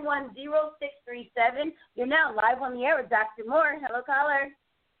from 310637. You're now live on the air with Dr. Moore. Hello, caller.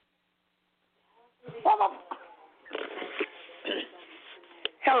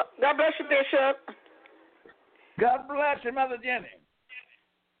 Hello. God bless you, Bishop. God bless you, Mother Jenny.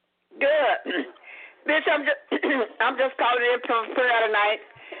 Good. Bishop, I'm just calling in for prayer tonight.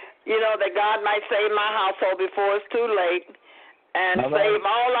 You know, that God might save my household before it's too late and save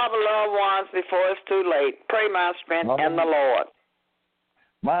all our loved ones before it's too late. Pray my strength in the Lord.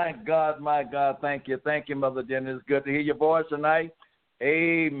 My God, thank you. Thank you, Mother Jenny. It's good to hear your voice tonight.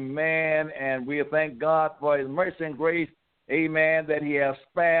 Amen. And we thank God for his mercy and grace, amen, that he has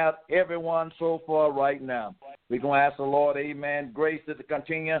spared everyone so far right now. We're going to ask the Lord, amen, grace to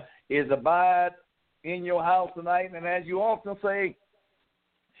continue is abide in your house tonight. And as you often say,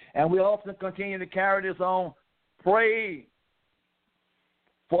 and we often continue to carry this on, pray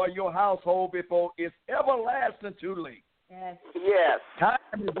for your household before it's everlasting too late. Yes. Time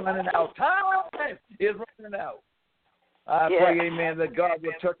is running out. Time is running out. I pray, amen, that God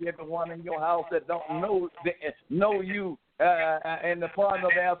will touch everyone in your house that don't know you and the pardon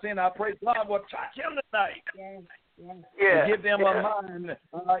of their sin. I pray God will touch him tonight. Yes. Give them a mind,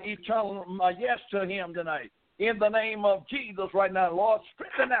 eternal yes to him tonight. In the name of Jesus right now, Lord,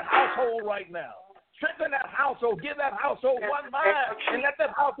 strengthen that household right now. Strengthen that household. Give that household one mind and let that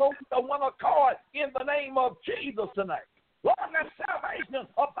household be one accord in the name of Jesus tonight. Lord, let salvation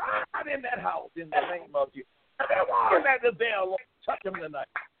abide in that house in the name of Jesus. Everyone that is there, Lord, touch them tonight.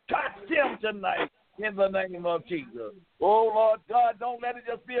 Touch them tonight in the name of Jesus. Oh, Lord God, don't let it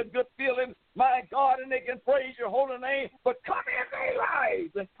just be a good feeling, my God, and they can praise your holy name, but come in their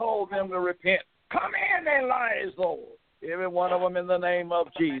lives and call them to repent. Come in their lives, Lord. Every one of them in the name of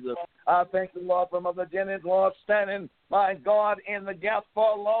Jesus. I thank the Lord for Mother Jenny's, Lord, standing, my God, in the gap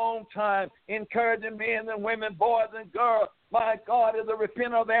for a long time, encouraging men and women, boys and girls, my God, as a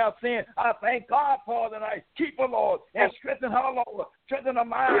repent of their sin. I thank God for tonight. Keep her, Lord, and strengthen her, Lord. Strengthen her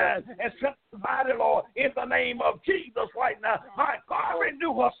mind and strengthen her body, Lord, in the name of Jesus right now. My God,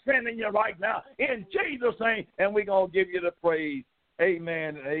 renew her strength in you right now, in Jesus' name, and we're going to give you the praise.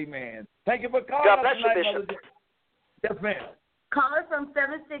 Amen and amen. Thank you for calling God bless tonight, you, Bishop. Mother Jenny. Yes, ma'am. Caller from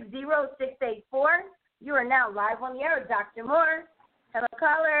 760-684. You are now live on the air with Dr. Moore. Hello,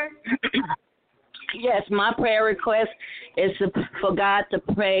 caller. Yes, my prayer request is for God to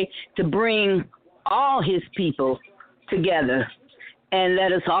pray to bring all his people together and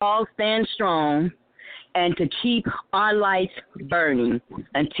let us all stand strong and to keep our lights burning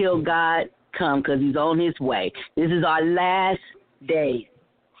until God comes, because he's on his way. This is our last day.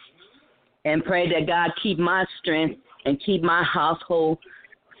 And pray that God keep my strength and keep my household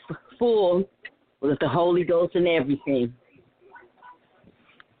full with the Holy Ghost and everything.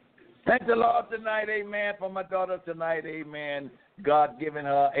 Thank the Lord tonight, amen, for my daughter tonight, amen. God giving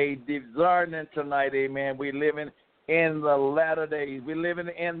her a discernment tonight, amen. We're living in the latter days. We're living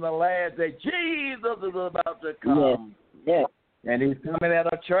in the last day. Jesus is about to come. Yes. And he's coming at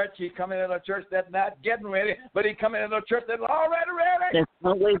a church. He's coming at a church that's not getting ready, but he's coming at a church that's already ready. That's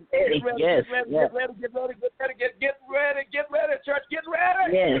always ready. Get ready, Yes. get ready, get ready, get ready, church, get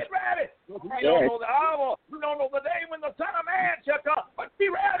ready, Yes. get ready. We Yes. don't know the hour. We don't know the day when the Son of Man shall come, but be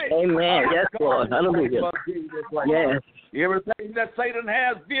ready. Amen. Yes, Lord. Hallelujah. Yes. Everything that Satan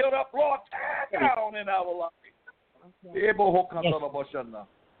has built up, Lord, tear down in our life. Yes.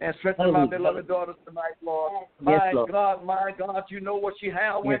 And strengthen my beloved daughters tonight, Lord. Yes, My God, you know what she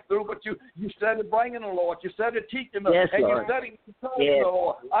went through, but you started bringing her, Lord. You started teaching her, yes, and Lord. you started telling her,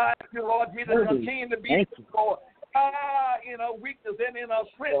 Lord. I ask you, Lord Jesus, continue to be with us, Lord. In our weakness and in our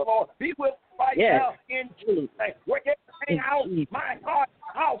strength, Lord. Be with us right now in Jesus' name. Work everything out, my God,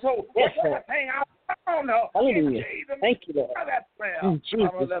 household. Work everything out. Hallelujah. Thank you, Lord. That prayer.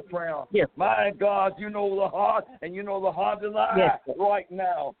 That prayer. Yes. My God, you know the heart, and you know the heart desire right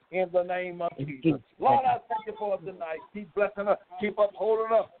now in the name of Jesus. Lord, I thank you for it tonight. Keep blessing her. Keep upholding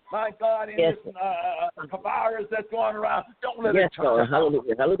her. My God, in this virus that's going around, don't let it touch her.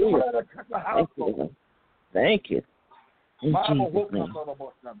 Hallelujah. Hallelujah. Don't let it touch her household. Thank you. Mama,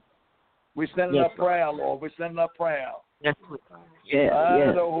 we send up prayer, Lord. We send up prayer. Yes. Yes.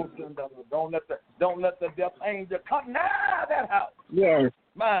 Don't let the death angel come nigh that house. Yes.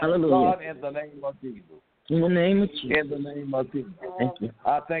 My Hallelujah. God, in the name of Jesus. In the name of Jesus. In the name of Jesus. Thank you.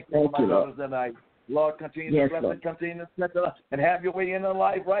 I thank you for my brothers tonight. Lord, continue to bless and continue to strengthen her and have your way in her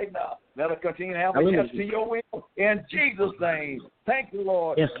life right now. Let her continue to have a yes to your will in Jesus' name. Thank you,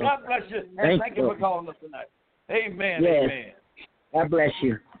 Lord. Yes, God bless you. And thank you for calling us tonight. Amen. Yes. Amen. God bless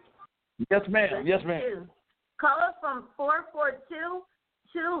you. Yes, ma'am. Yes, ma'am. Call us from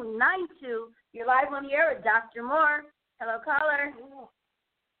 442-292. You're live on the air with Dr. Moore. Hello, caller.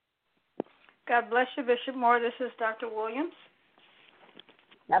 God bless you, Bishop Moore. This is Dr. Williams.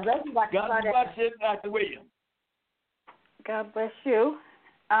 God bless you, Dr. God bless you, Dr. Williams. God bless you.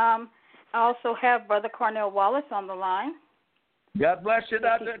 I also have Brother Cornell Wallace on the line. God bless you,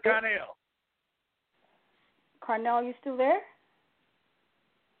 Dr. Cornell. Cornell, you still there?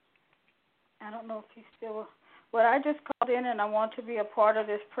 I don't know if he's still. Well, I just called in and I want to be a part of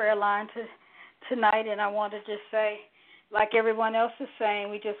this prayer line tonight, and I want to just say, like everyone else is saying,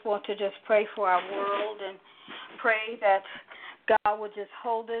 we just want to just pray for our world and pray that God would just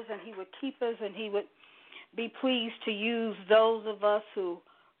hold us and He would keep us and He would be pleased to use those of us who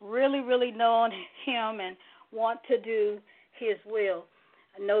really, really know Him and want to do His will.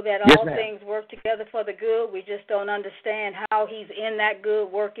 I know that all things work together for the good. We just don't understand how He's in that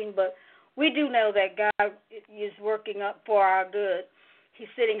good working, but we do know that God is working up for our good. He's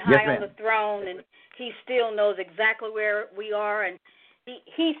sitting high on the throne, and He still knows exactly where we are, and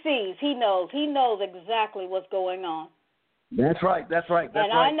He sees, He knows exactly what's going on. That's right.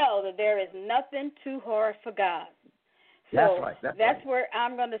 And I know that there is nothing too hard for God. So that's where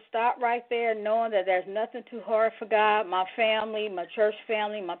I'm going to stop right there, knowing that there's nothing too hard for God. My family, my church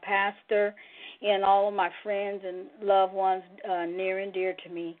family, my pastor, and all of my friends and loved ones near and dear to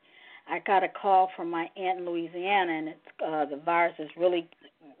me. I got a call from my aunt in Louisiana, and the virus is really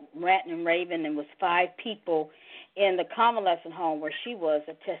ranting and raving, and was 5 people in the convalescent home where she was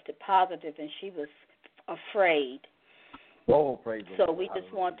that tested positive, and she was afraid. Oh, praise the Lord. So we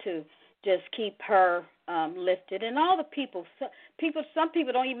just want to just keep her lifted, and all the people. Some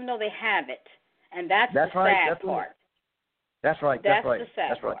people don't even know they have it, and that's the sad part. That's right. That's the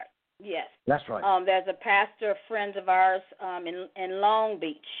sad part. Yes. That's right. There's a pastor, friends of ours in Long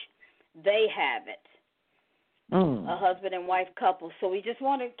Beach. They have it. A husband and wife couple. So we just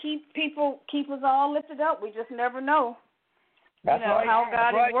want to keep us all lifted up. We just never know. How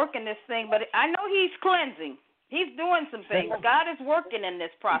God is working this thing. But I know He's cleansing. He's doing some things. God is working in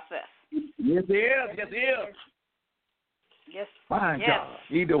this process. Yes, He is. Yes, He is. Yes. My God.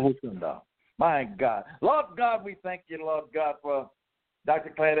 My God. Lord God, we thank you, Lord God, for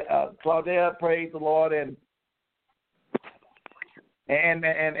Dr. Claudette. Praise the Lord. And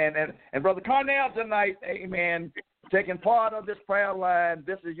Brother Cornell tonight, amen, taking part of this prayer line.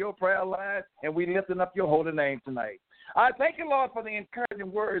 This is your prayer line, and we lifting up your holy name tonight. I thank you, Lord, for the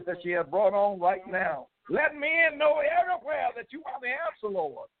encouraging words that you have brought on right now. Let men know everywhere that you are the answer,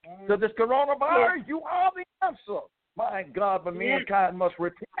 Lord. To this coronavirus, you are the answer. My God, but mankind must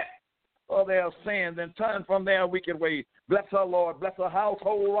repent of their sins and turn from their wicked ways. Bless her, Lord. Bless her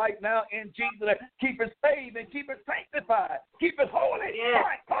household right now in Jesus' name. Keep it saved and keep it sanctified. Keep it holy.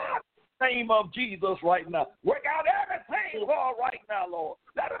 My God, in the name of Jesus right now. Work out everything for her right now, Lord.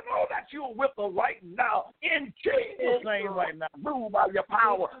 Let her know that you're with her right now in Jesus' name right now. Move by your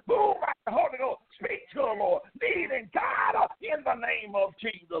power. Move by the Holy Ghost. Speak to her, Lord. Lead and guide her in the name of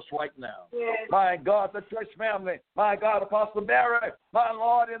Jesus right now. Yes. My God, the church family, my God, Apostle Barry, my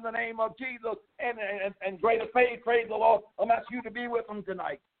Lord, in the name of Jesus, and greater faith, praise the Lord. I'm asking you to be with them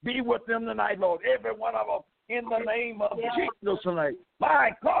tonight. Be with them tonight, Lord. Every one of them in the name of Jesus tonight.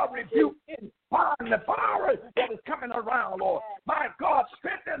 My God, rebuke and bind the virus that is coming around, Lord. My God,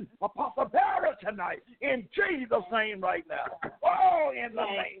 strengthen Apostle Barry tonight in Jesus' name right now. Oh, in the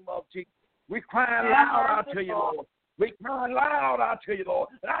name of Jesus. We crying loud out to you, Lord. We crying loud out to you, Lord.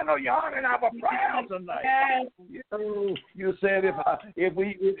 And I know you're honoring our prayers tonight. You said if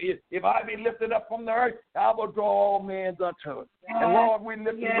I be lifted up from the earth, I will draw all men unto it. And Lord, we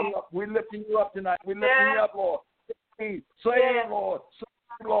lifting you up. We're lifting you up tonight. We're lifting you up, Lord. Save, Lord.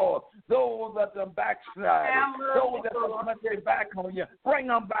 Save, Lord. Those that are backsliding, those that are turning their back on you, bring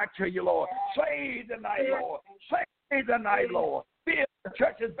them back to you, Lord. Save tonight, Lord. Save tonight, Lord. Fill the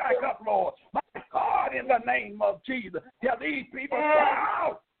churches back up, Lord. My God, in the name of Jesus, tell these people,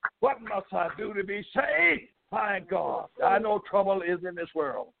 out. What must I do to be saved? My God, I know trouble is in this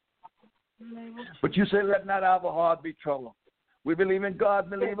world. But you say, let not our heart be troubled. We believe in God,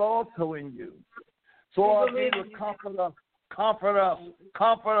 believe also in you. So, Lord Jesus, comfort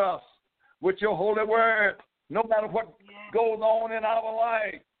us with your holy word. No matter what goes on in our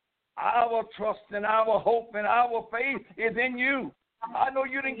life, our trust and our hope and our faith is in you. I know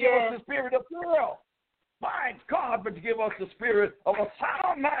you didn't give us the spirit of fear, my God, but you give us the spirit of a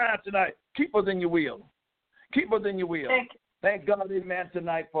sound mind tonight. Keep us in your will. Keep us in your will. Thank God, amen,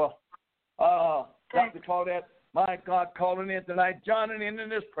 tonight for Dr. Claudette, my God, calling in tonight, joining in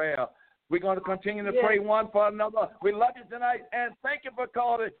this prayer. We're going to continue to pray one for another. We love you tonight, and thank you for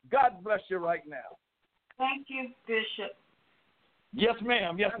calling. God bless you right now. Thank you, Bishop. Yes,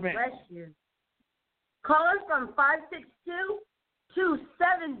 ma'am. Yes, ma'am. God bless you. Callers from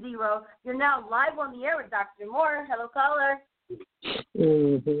 562-270. You're now live on the air with Dr. Moore. Hello, caller.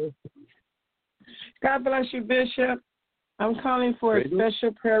 Mm-hmm. God bless you, Bishop. I'm calling for a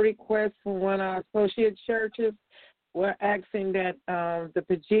special prayer request for one of our associate churches. We're asking that the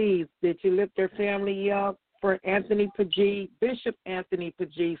Pagees, that you lift their family up for Anthony Pagee, Bishop Anthony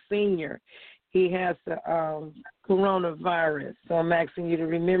Pagee Sr. He has the coronavirus. So I'm asking you to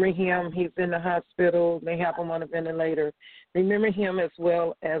remember him. He's in the hospital. They have him on a ventilator. Remember him as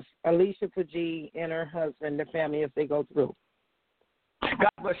well as Alicia Pagee and her husband, the family, as they go through.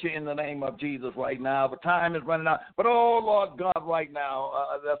 God bless you in the name of Jesus right now. The time is running out. But, oh, Lord God, right now,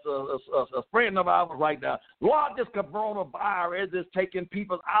 that's a friend of ours right now. Lord, this coronavirus is taking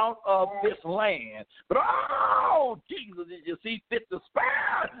people out of this land. But, oh, Jesus, did you see fit to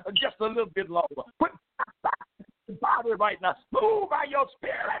spare just a little bit longer? Put body right now. Move by your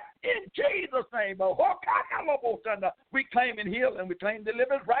spirit in Jesus' name. We claim and heal and we claim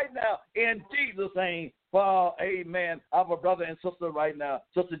deliverance right now in Jesus' name. For, amen, our brother and sister right now,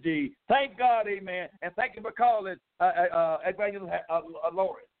 Sister G. Thank God, amen, and thank you for calling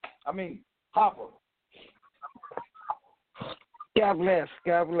Lori. Harper. God bless.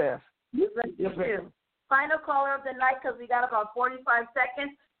 God bless. Yes, final caller of the night, because we got about 45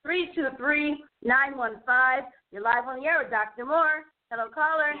 seconds. 323-915. You're live on the air with Dr. Moore. Hello,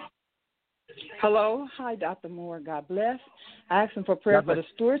 caller. Hello. Hi, Dr. Moore. God bless. Asking for prayer for the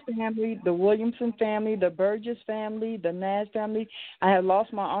Stewart family, the Williamson family, the Burgess family, the Nash family. I have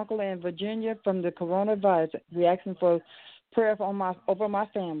lost my uncle in Virginia from the coronavirus. We're asking for prayer over my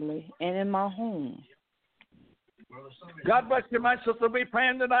family and in my home. God bless you, my sister. We're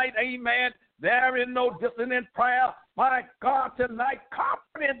praying tonight. Amen. There is no dissonant prayer. My God, tonight,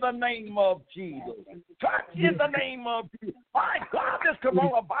 comfort in the name of Jesus. Touch in the name of Jesus. My God, this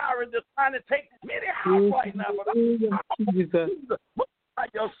coronavirus is trying to take many out right now. But Jesus, by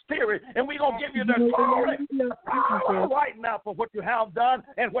your spirit, and we're going to give you the glory right now for what you have done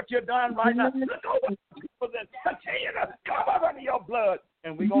and what you've done right now. Look over people that continue to cover under your blood.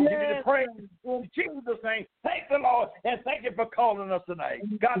 And we're going to give you the praise in Jesus' name. Thank the Lord, and thank you for calling us tonight.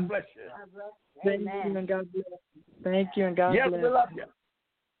 God bless you. Thank you, and God bless. Thank you, and God bless. Yes, we love you.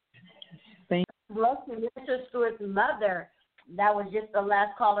 Thank you. Bless you, Minister Stewart's mother. That was just the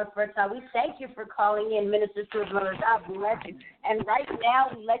last caller for time. We thank you for calling in, Minister Stewart's mother. God bless you. And right now,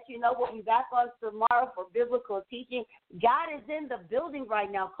 we let you know we'll be back on tomorrow for biblical teaching. God is in the building right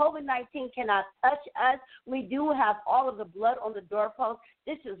now. COVID-19 cannot touch us. We do have all of the blood on the doorpost.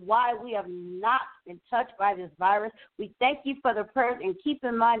 This is why we have not been touched by this virus. We thank you for the prayers, and keep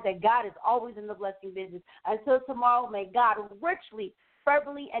in mind that God is always in the blessing business. Until tomorrow, may God richly,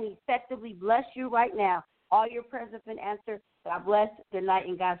 fervently, and effectively bless you right now. All your prayers have been answered. God bless. Good night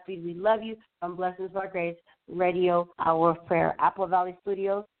and Godspeed. We love you. From Blessings by Grace Radio, Hour of Prayer, Apple Valley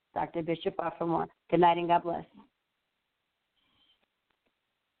Studios, Dr. Bishop Moore. Good night and God bless.